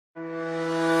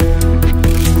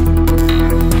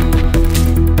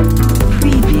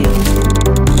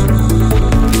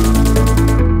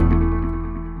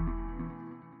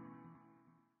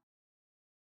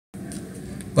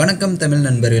வணக்கம் தமிழ்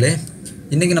நண்பர்களே.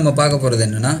 இன்றைக்கி நம்ம பார்க்க போகிறது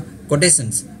என்னென்னா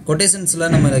கொட்டேஷன்ஸில்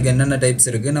நம்மளுக்கு என்னென்ன டைப்ஸ்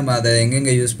இருக்குது, நம்ம அதை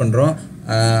எங்கெங்கே யூஸ் பண்ணுறோம்,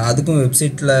 அதுக்கும்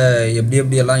வெப்சைட்டில்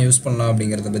எப்படியெல்லாம் யூஸ் பண்ணலாம்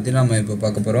அப்படிங்கிறத பற்றி நம்ம இப்போ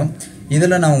பார்க்க போகிறோம்.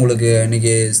 இதில் நான் உங்களுக்கு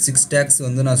இன்றைக்கி 6 டேக்ஸ்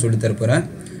வந்து நான் சொல்லித்தரப்போகிறேன்.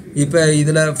 இப்போ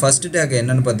இதில் ஃபஸ்ட்டு டேக்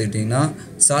என்னென்னு பார்த்துக்கிட்டிங்கன்னா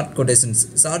ஷார்ட்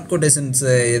கொட்டேஷன்ஸ்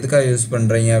எதுக்காக யூஸ்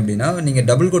பண்ணுறீங்க அப்படின்னா, நீங்கள்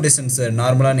டபுள் கொட்டேஷன்ஸ்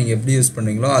நார்மலாக நீங்கள் எப்படி யூஸ்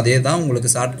பண்ணுறீங்களோ அதே தான்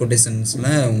உங்களுக்கு ஷார்ட்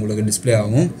கொட்டேஷன்ஸில் உங்களுக்கு டிஸ்பிளே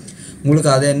ஆகும். உங்களுக்கு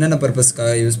அதை என்னென்ன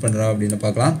பர்பஸ்க்காக யூஸ் பண்ணுறோம் அப்படின்னு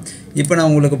பார்க்கலாம். இப்போ நான்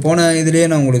உங்களுக்கு போன இதுலேயே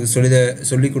நான் உங்களுக்கு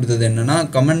சொல்லி கொடுத்தது என்னென்னா,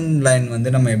 கமெண்ட் லைன் வந்து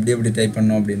நம்ம எப்படி டைப்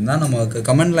பண்ணோம் அப்படின்னா, நமக்கு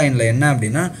கமெண்ட் லைனில் என்ன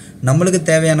அப்படின்னா நம்மளுக்கு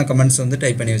தேவையான கமெண்ட்ஸ் வந்து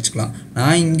டைப் பண்ணி வச்சுக்கலாம்.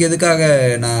 நான் இங்கே எதுக்காக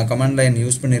நான் கமெண்ட் லைன்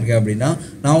யூஸ் பண்ணியிருக்கேன் அப்படின்னா,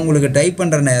 நான் உங்களுக்கு டைப்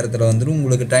பண்ணுற நேரத்தில் வந்துட்டு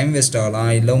உங்களுக்கு டைம் வேஸ்ட்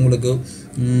ஆகலாம், இல்லை உங்களுக்கு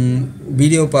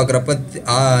வீடியோ பார்க்குறப்ப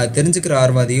தெரிஞ்சுக்கிற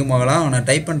ஆர்வம் அதிகமாகலாம், ஆனால்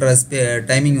டைப் பண்ணுற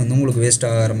டைமிங் வந்து உங்களுக்கு வேஸ்ட்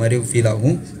ஆகிற மாதிரி ஃபீல்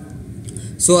ஆகும்.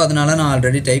 ஸோ அதனால் நான்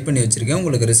ஆல்ரெடி டைப் பண்ணி வச்சுருக்கேன்.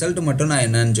 உங்களுக்கு ரிசல்ட் மட்டும் நான்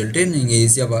என்னன்னு சொல்லிட்டு நீங்கள்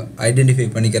ஈஸியாக ஐடென்டிஃபை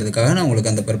பண்ணிக்கிறதுக்காக நான்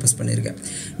உங்களுக்கு அந்த பர்பஸ் பண்ணியிருக்கேன்.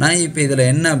 நான் இப்போ இதில்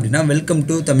என்ன அப்படின்னா, வெல்கம்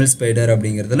டு தமிழ் ஸ்பைடர்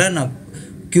அப்படிங்கிறதுல நான்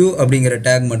Q அப்படிங்கிற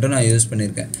டேக் மட்டும் நான் யூஸ்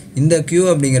பண்ணியிருக்கேன். இந்த Q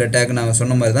அப்படிங்கிற டேக் நான்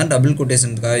சொன்ன மாதிரி தான் டபுள்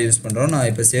கொட்டேஷனுக்காக யூஸ் பண்ணுறோம். நான்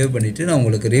இப்போ சேவ் பண்ணிவிட்டு நான்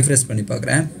உங்களுக்கு ரீஃப்ரெஷ் பண்ணி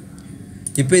பார்க்குறேன்.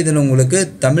 இப்போ இதில் உங்களுக்கு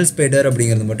தமிழ் ஸ்பைடர்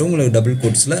அப்படிங்கிறது மட்டும் உங்களுக்கு டபுள்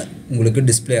கோட்ஸில் உங்களுக்கு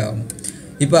டிஸ்பிளே ஆகும்.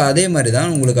 இப்போ அதே மாதிரி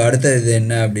தான் உங்களுக்கு அடுத்த இது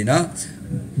என்ன அப்படின்னா,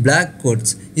 பிளாக்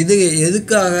கோட்ஸ். இது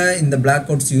எதுக்காக இந்த பிளாக்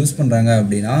கோட்ஸ் யூஸ் பண்ணுறாங்க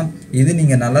அப்படின்னா, இது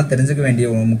நீங்கள் நல்லா தெரிஞ்சுக்க வேண்டிய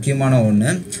ஒரு முக்கியமான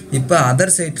ஒன்று. இப்போ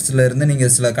அதர் சைட்ஸில் இருந்து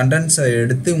நீங்கள் சில கண்டென்ட்ஸை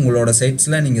எடுத்து உங்களோட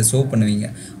சைட்ஸில் நீங்கள் ஷோ பண்ணுவீங்க.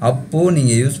 அப்போது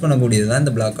நீங்கள் யூஸ் பண்ணக்கூடியது தான்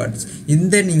இந்த பிளாக் கோட்ஸ்.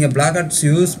 இந்த நீங்கள் பிளாக் கோட்ஸ்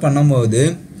யூஸ் பண்ணும்போது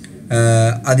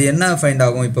அது என்ன ஃபைண்ட்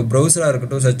ஆகும், இப்போ ப்ரௌசராக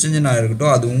இருக்கட்டும், சர்ச் இன்ஜினாக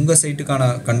இருக்கட்டும், அது உங்கள் சைட்டுக்கான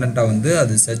கண்டென்ட்டாக வந்து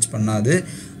அது சர்ச் பண்ணாது.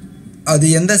 அது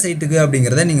எந்த சைட்டுக்கு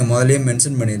அப்படிங்கிறத நீங்கள் முதலே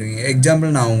மென்ஷன் பண்ணிடுவீங்க.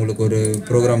 எக்ஸாம்பிள் நான் உங்களுக்கு ஒரு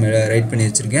ப்ரோக்ராம் ரைட் பண்ணி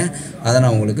வச்சுருக்கேன், அதை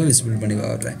நான் உங்களுக்கு விசிபிள் பண்ணி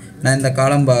விடுறேன். நான் இந்த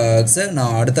காலம் பாக்ஸை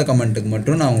நான் அடுத்த கமெண்ட்டுக்கு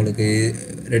மட்டும் நான் உங்களுக்கு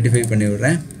ரெட்டிஃபை பண்ணி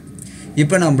விடுறேன்.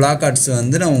 இப்போ நான் பிளாக் ஆர்ட்ஸ்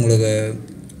வந்து நான் உங்களுக்கு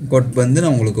கோட் வந்து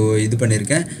நான் உங்களுக்கு இது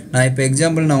பண்ணியிருக்கேன். நான் இப்போ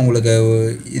எக்ஸாம்பிள் நான் உங்களுக்கு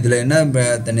இதில் என்ன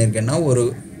பண்ணியிருக்கேன்னா, ஒரு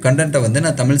கண்டென்ட்டை வந்து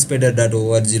நான்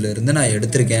tamilspider.org இருந்து நான்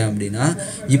எடுத்திருக்கேன் அப்படின்னா,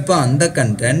 இப்போ அந்த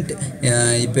கண்டென்ட்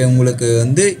இப்போ உங்களுக்கு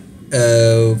வந்து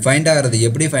ஃபைண்ட் ஆகிறது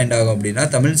எப்படி ஃபைண்ட் ஆகும் அப்படின்னா,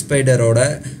 தமிழ் ஸ்பைடரோட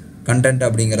கண்டென்ட்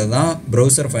அப்படிங்கிறது தான்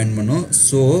ப்ரௌசர் ஃபைண்ட் பண்ணும்.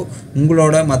 ஸோ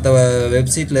உங்களோட மற்ற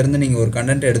வெப்சைட்லேருந்து நீங்கள் ஒரு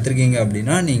கண்டென்ட் எடுத்திருக்கீங்க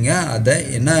அப்படின்னா, நீங்கள் அதை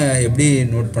எப்படி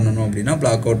நோட் பண்ணணும் அப்படின்னா,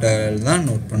 பிளாக் அவுட்டில் தான்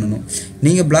நோட் பண்ணணும்.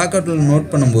 நீங்கள் பிளாக் அவுட்டில்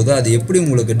நோட் பண்ணும்போது அது எப்படி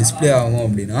உங்களுக்கு டிஸ்பிளே ஆகும்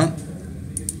அப்படின்னா,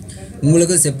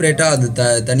 உங்களுக்கு செப்பரேட்டாக அது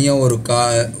தனியாக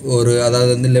ஒரு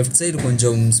அதாவது வந்து லெஃப்ட் சைடு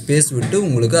கொஞ்சம் ஸ்பேஸ் விட்டு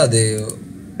உங்களுக்கு அது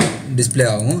டிஸ்பிளே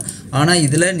ஆகும். ஆனால்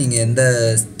இதில் நீங்கள் எந்த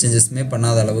சேஞ்சஸுமே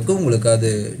பண்ணாத அளவுக்கு உங்களுக்கு அது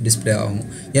டிஸ்பிளே ஆகும்.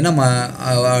 ஏன்னா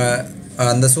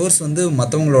அந்த சோர்ஸ் வந்து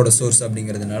மற்றவங்களோட சோர்ஸ்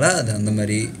அப்படிங்கிறதுனால அது அந்த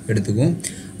மாதிரி எடுத்துக்கும்.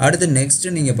 அடுத்து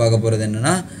நெக்ஸ்ட்டு நீங்கள் பார்க்க போகிறது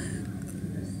என்னென்னா,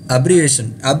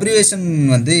 அப்ரிவேஷன்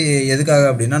வந்து எதுக்காக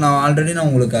அப்படின்னா, நான் ஆல்ரெடி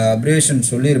உங்களுக்கு அப்ரிவேஷன்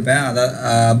சொல்லியிருப்பேன்.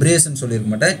 அப்ரிவேஷன்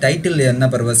சொல்லியிருக்க மாட்டேன். டைட்டில் என்ன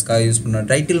பர்பஸ்க்காக யூஸ் பண்ணுறோம்,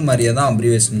 டைட்டில் மாதிரியே தான்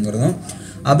அப்ரிவேஷனுங்கிறதும்.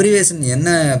 அப்ரிவேஷன்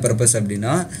என்ன பர்பஸ்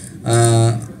அப்படின்னா,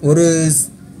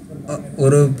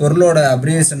 ஒரு பொருளோட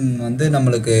அப்ரிவேஷன் வந்து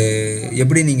நம்மளுக்கு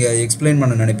எப்படி நீங்கள் எக்ஸ்பிளைன்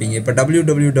பண்ண நினைப்பீங்க. இப்போ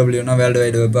wwwனா வேர்ல்டு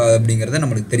வைடு வெப் அப்படிங்கிறது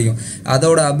நம்மளுக்கு தெரியும்.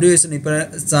 அதோட அப்ரிவேஷன் இப்போ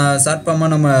ஷார்ட் ஃபார்மாக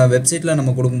நம்ம வெப்சைட்டில்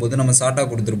நம்ம கொடுக்கும்போது நம்ம ஷார்ட்டாக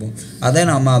கொடுத்துருப்போம். அதை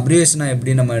நம்ம அப்ரிவேஷனாக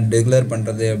எப்படி நம்ம டிக்ளேர்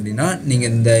பண்ணுறது அப்படின்னா,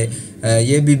 நீங்கள் இந்த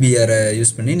abbr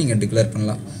யூஸ் பண்ணி நீங்கள் டிக்ளேர்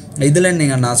பண்ணலாம். இதில்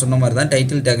நான் சொன்ன மாதிரி தான்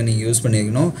டைட்டில் டேக் நீங்கள் யூஸ்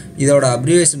பண்ணியிருக்கணும். இதோட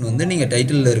அப்ரிவேஷன் வந்து நீங்கள்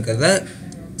டைட்டிலில் இருக்கிறத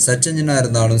சர்ச் இன்ஜினாக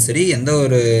இருந்தாலும் சரி, எந்த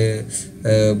ஒரு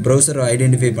ப்ரௌசர்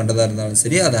ஐடென்டிஃபை பண்ணுறதா இருந்தாலும்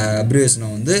சரி, அதை அப்ரிவேஷனை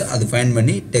வந்து அது ஃபைண்ட்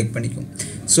பண்ணி டேக் பண்ணிக்கும்.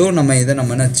 ஸோ நம்ம இதை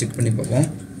செக் பண்ணி பார்ப்போம்.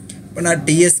 இப்போ நான்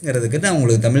டிஎஸ்ங்கிறதுக்கு நான்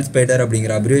உங்களுக்கு தமிழ் ஸ்பைடர்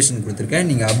அப்படிங்கிற அப்ரிவேஷன் கொடுத்துருக்கேன்.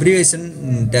 நீங்கள் அப்ரிவேஷன்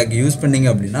டேக் யூஸ் பண்ணிங்க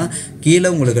அப்படின்னா கீழே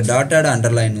உங்களுக்கு டாட்டட்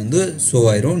அண்டர்லைன் வந்து ஷோ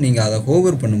ஆயிரும். நீங்கள் அதை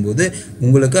ஹோவர் பண்ணும்போது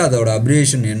உங்களுக்கு அதோட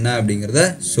அப்ரிவேஷன் என்ன அப்படிங்கிறத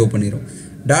ஷோ பண்ணிடும்.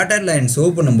 டாட்டட் லைன் ஷோ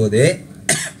பண்ணும்போதே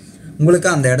உங்களுக்கு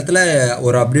அந்த இடத்துல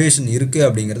ஒரு அப்ரிவேஷன் இருக்குது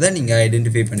அப்படிங்கிறத நீங்கள்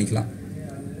ஐடென்டிஃபை பண்ணிக்கலாம்.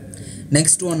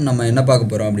 நெக்ஸ்ட் ஒன் நம்ம என்ன பார்க்க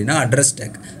போகிறோம் அப்படின்னா,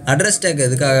 அட்ரஸ் டேக்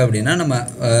எதுக்காக அப்படின்னா, நம்ம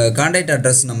கான்டாக்ட்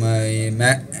அட்ரஸ் நம்ம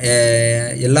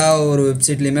எல்லா ஒரு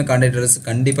வெப்சைட்லேயுமே கான்டாக்ட் அட்ரஸ்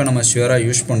கண்டிப்பாக நம்ம ஷுவராக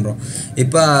யூஸ் பண்ணுறோம்.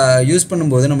 இப்போ யூஸ்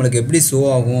பண்ணும்போது நம்மளுக்கு எப்படி ஷோ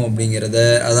ஆகும் அப்படிங்கிறத,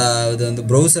 அதாவது வந்து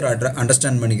ப்ரௌசர்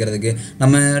அண்டர்ஸ்டாண்ட் பண்ணிக்கிறதுக்கு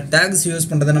நம்ம டேக்ஸ் யூஸ்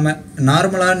பண்ணுறது, நம்ம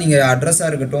நார்மலாக நீங்கள்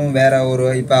அட்ரஸாக இருக்கட்டும், வேறு ஒரு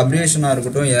இப்போ அப்ரிவேஷனாக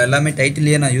இருக்கட்டும், எல்லாமே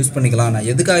டைட்டிலேயே நான் யூஸ் பண்ணிக்கலாம். நான்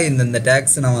எதுக்காக இந்த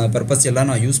டேக்ஸ் நம்ம பர்பஸ்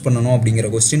எல்லாம் நான் யூஸ் பண்ணணும் அப்படிங்கிற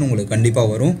கொஸ்டின் உங்களுக்கு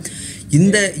கண்டிப்பாக வரும்.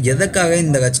 எதற்காக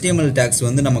இந்த HTML டேக்ஸ்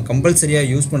வந்து நம்ம கம்பல்சரியாக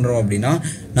யூஸ் பண்ணுறோம் அப்படின்னா,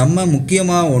 நம்ம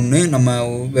முக்கியமாக ஒன்று நம்ம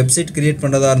வெப்சைட் க்ரியேட்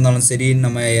பண்ணுறதா இருந்தாலும் சரி,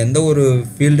 நம்ம எந்த ஒரு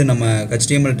ஃபீல்டு நம்ம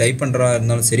HTML டைப் பண்ணுறதா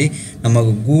இருந்தாலும் சரி, நம்ம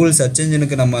கூகுள் சர்ச்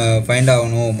இன்ஜினுக்கு நம்ம ஃபைண்ட்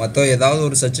ஆகணும், மற்ற ஏதாவது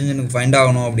ஒரு சர்ச் இன்ஜினுக்கு ஃபைண்ட்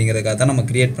ஆகணும் அப்படிங்கிறதுக்காக தான் நம்ம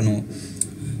க்ரியேட் பண்ணுவோம்.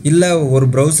 இல்லை ஒரு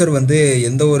ப்ரௌசர் வந்து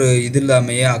எந்த ஒரு இது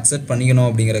இல்லாமையே அக்செப்ட் பண்ணிக்கணும்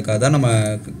அப்படிங்கிறதுக்காக தான் நம்ம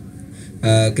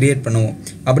க்ரியேட் பண்ணுவோம்.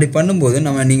 அப்படி பண்ணும்போது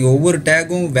நீங்கள் ஒவ்வொரு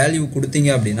டேக்கும் வேல்யூ கொடுத்தீங்க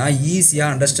அப்படின்னா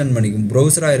ஈஸியாக அண்டர்ஸ்டாண்ட் பண்ணிக்கும்.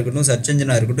 ப்ரௌசராக இருக்கட்டும், சர்ச்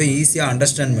இன்ஜினாக இருக்கட்டும், ஈஸியாக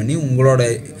அண்டர்ஸ்டாண்ட் பண்ணி உங்களோட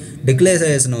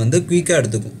டிக்ளரேஷனை வந்து குயிக்காக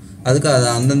எடுத்துக்கும். அதுக்காக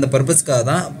அந்தந்த பர்பஸ்க்காக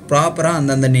தான் ப்ராப்பராக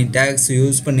அந்தந்த டேக்ஸ்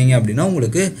யூஸ் பண்ணிங்க அப்படின்னா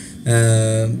உங்களுக்கு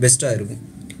பெஸ்ட்டாக இருக்கும்.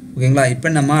 ஓகேங்களா? இப்போ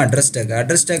நம்ம அட்ரஸ்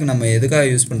டேக் நம்ம எதுக்காக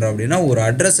யூஸ் பண்ணுறோம் அப்படின்னா ஒரு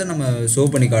அட்ரஸை நம்ம ஷோ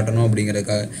பண்ணி காட்டணும்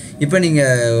அப்படிங்கிறதுக்காக. இப்போ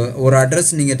நீங்கள் ஒரு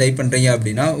அட்ரஸ் நீங்கள் டைப் பண்ணுறீங்க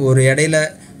அப்படின்னா ஒரு இடையில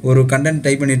ஒரு கண்டென்ட்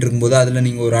டைப் பண்ணிட்டு இருக்கும்போது அதில்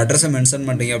நீங்கள் ஒரு அட்ரஸை மென்ஷன்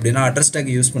பண்ணுறீங்க அப்படின்னா அட்ரஸ் டேக்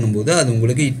யூஸ் பண்ணும்போது அது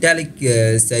உங்களுக்கு இட்டாலிக்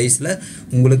சைஸில்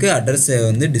உங்களுக்கு அட்ரஸை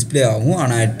வந்து டிஸ்பிளே ஆகும்.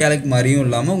 ஆனால் இட்டாலிக் மாதிரியும்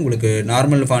இல்லாமல் உங்களுக்கு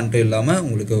நார்மல் ஃபாண்ட்டு இல்லாமல்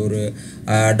உங்களுக்கு ஒரு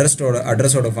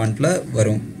அட்ரஸோட ஃபாண்ட்டில்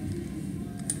வரும்.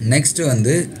 நெக்ஸ்ட்டு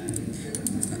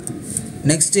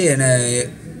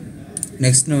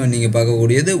நீங்கள்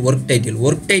பார்க்கக்கூடியது ஒர்க்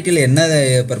டைட்டில் என்ன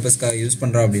பர்பஸ்க்காக யூஸ்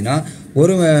பண்ணுறோம் அப்படின்னா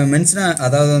ஒரு மென்ஷனாக,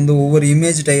 அதாவது வந்து ஒவ்வொரு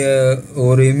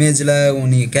ஒரு இமேஜில்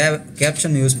நீங்கள்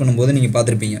கேப்ஷன் யூஸ் பண்ணும்போது நீங்கள்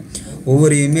பார்த்துருப்பீங்க.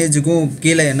 ஒவ்வொரு இமேஜுக்கும்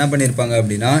கீழே என்ன பண்ணியிருப்பாங்க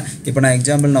அப்படின்னா, இப்போ நான்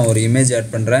எக்ஸாம்பிள் ஒரு இமேஜ்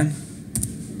ஆட் பண்ணுறேன்.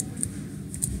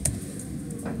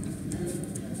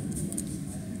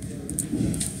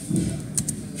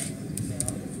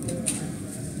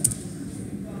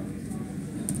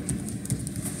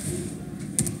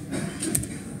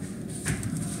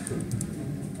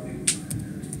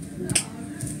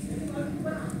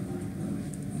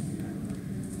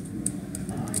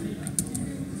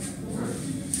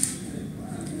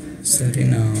 சரி,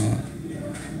 நான்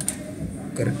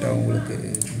கரெக்டாக உங்களுக்கு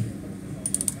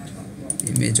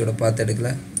இமேஜோட பார்த்து எடுக்கல,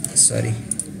 சாரி.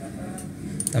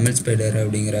 தமிழ் ஸ்பைடர்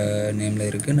அப்படிங்கிற நேமில்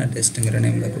இருக்குது, நான் டெஸ்ட்டுங்கிற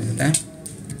நேமில் கொடுத்துட்டேன்.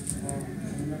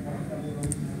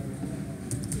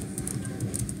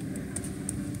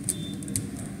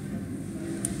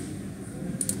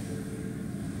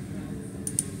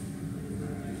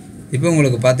 இப்போ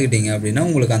உங்களுக்கு பார்த்துக்கிட்டீங்க அப்படின்னா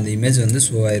உங்களுக்கு அந்த இமேஜ் வந்து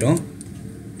ஷோ ஆயிரும்.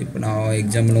 இப்போ நான்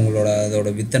எக்ஸாம்பிள் அதோட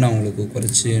வித்தை நான் உங்களுக்கு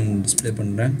குறைச்சி டிஸ்பிளே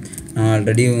பண்ணுறேன். நான்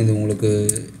ஆல்ரெடி இது உங்களுக்கு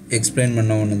எக்ஸ்பிளைன்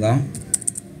பண்ண ஒன்று தான்.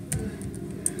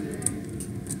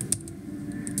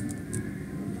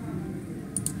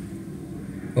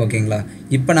 ஓகேங்களா?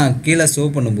 இப்போ நான் கீழே ஷோ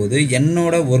பண்ணும்போது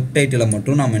என்னோட ஒர்க் டைட்டிலை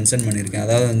மட்டும் நான் மென்ஷன் பண்ணியிருக்கேன்.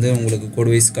 அதாவது வந்து உங்களுக்கு கோட்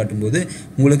வைஸ் காட்டும்போது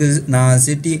உங்களுக்கு நான்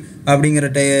சிட்டி அப்படிங்கிற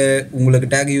உங்களுக்கு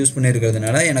டேக் யூஸ்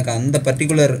பண்ணியிருக்கிறதுனால எனக்கு அந்த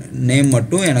பர்டிகுலர் நேம்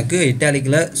மட்டும் எனக்கு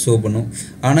இட்டாலிக்கில் ஷோ பண்ணும்.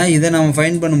 ஆனால் இதை நம்ம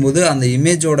ஃபைண்ட் பண்ணும்போது அந்த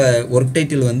இமேஜோட ஒர்க்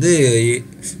டைட்டில் வந்து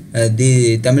தி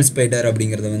தமிழ் ஸ்பைடர்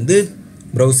அப்படிங்கிறத வந்து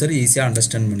ப்ரௌசர் ஈஸியாக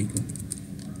அண்டர்ஸ்டாண்ட் பண்ணிக்கும்.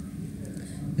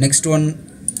 நெக்ஸ்ட் ஒன்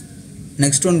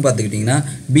பார்த்துக்கிட்டிங்கன்னா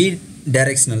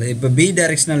Bi-Directional. இப்போ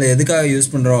Bi-Directional எதுக்காக யூஸ்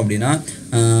பண்ணுறோம் அப்படின்னா,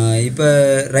 இப்போ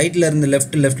ரைட்லேருந்து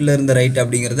லெஃப்ட்லேருந்து ரைட்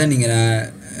அப்படிங்கிறத நீங்கள்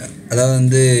அதாவது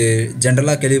வந்து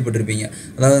ஜென்ரலாக கேள்விப்பட்டிருப்பீங்க.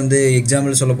 அதாவது வந்து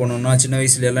எக்ஸாம்பிள் சொல்ல போனோம்னா சின்ன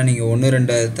வயசுலலாம் நீங்கள்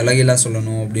 1-2 தலைகீழாக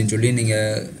சொல்லணும் அப்படின்னு சொல்லி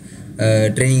நீங்கள்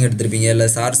ட்ரைனிங் எடுத்திருப்பீங்க. இல்லை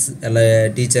சார்ஸ் இல்லை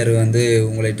டீச்சர் வந்து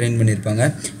உங்களை ட்ரெயின் பண்ணியிருப்பாங்க.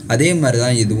 அதே மாதிரி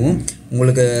தான் இதுவும்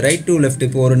உங்களுக்கு ரைட் டு லெஃப்ட்.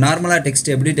 இப்போ ஒரு நார்மலாக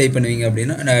டெக்ஸ்ட் எப்படி டைப் பண்ணுவீங்க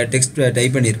அப்படின்னா, டெக்ஸ்ட்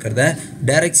டைப் பண்ணியிருக்கிறத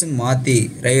டைரெக்ஷன் மாற்றி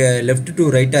லெஃப்ட் டு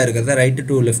ரைட்டாக இருக்கிறத ரைட்டு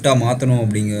டு லெஃப்டாக மாற்றணும்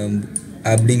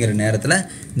அப்படிங்கிற நேரத்தில்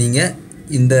நீங்கள்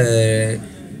இந்த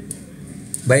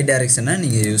Bi-Directional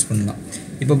நீங்கள் யூஸ் பண்ணலாம்.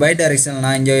 இப்போ Bi-Directional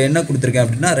நான் இங்கே என்ன கொடுத்துருக்கேன்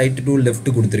அப்படின்னா ரைட்டு டு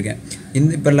லெஃப்ட்டு கொடுத்துருக்கேன்.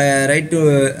 இப்போ ரைட்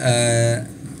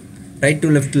டு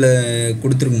லெஃப்ட்டில்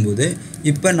கொடுத்துருக்கும்போது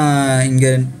இப்போ நான்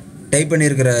இங்கே டைப்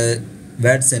பண்ணியிருக்கிற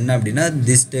வேர்ட்ஸ் என்ன அப்படின்னா,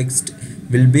 this text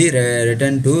will be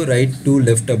written to right to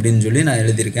left அப்படின்னு சொல்லி நான்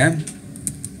எழுதியிருக்கேன்.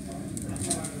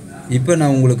 இப்போ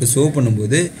நான் உங்களுக்கு ஷோ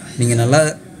பண்ணும்போது நீங்கள் நல்லா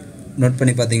நோட்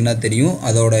பண்ணி பார்த்தீங்கன்னா தெரியும்,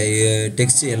 அதோட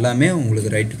டெக்ஸ்ட் எல்லாமே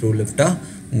உங்களுக்கு ரைட் டு லெஃப்டாக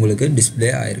உங்களுக்கு டிஸ்பிளே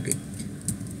ஆகிருக்கு.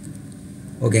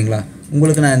 ஓகேங்களா?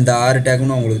 உங்களுக்கு நான் இந்த 6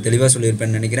 டேக்கும் நான் உங்களுக்கு தெளிவாக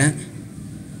சொல்லியிருப்பேன்னு நினைக்கிறேன்.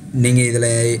 நீங்கள்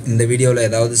இந்த வீடியோவில்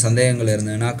ஏதாவது சந்தேகங்கள்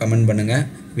இருந்ததுன்னா கமெண்ட் பண்ணுங்கள்.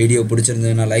 வீடியோ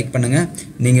பிடிச்சிருந்ததுன்னா லைக் பண்ணுங்கள்.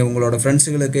 நீங்கள் உங்களோட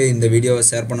ஃப்ரெண்ட்ஸுகளுக்கு இந்த வீடியோவை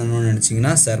ஷேர் பண்ணணும்னு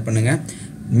நினச்சிங்கன்னா ஷேர் பண்ணுங்கள்.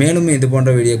 மேலும் இது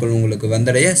போன்ற வீடியோக்கள் உங்களுக்கு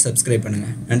வந்தடைய சப்ஸ்கிரைப்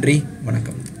பண்ணுங்கள். நன்றி,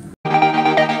 வணக்கம்.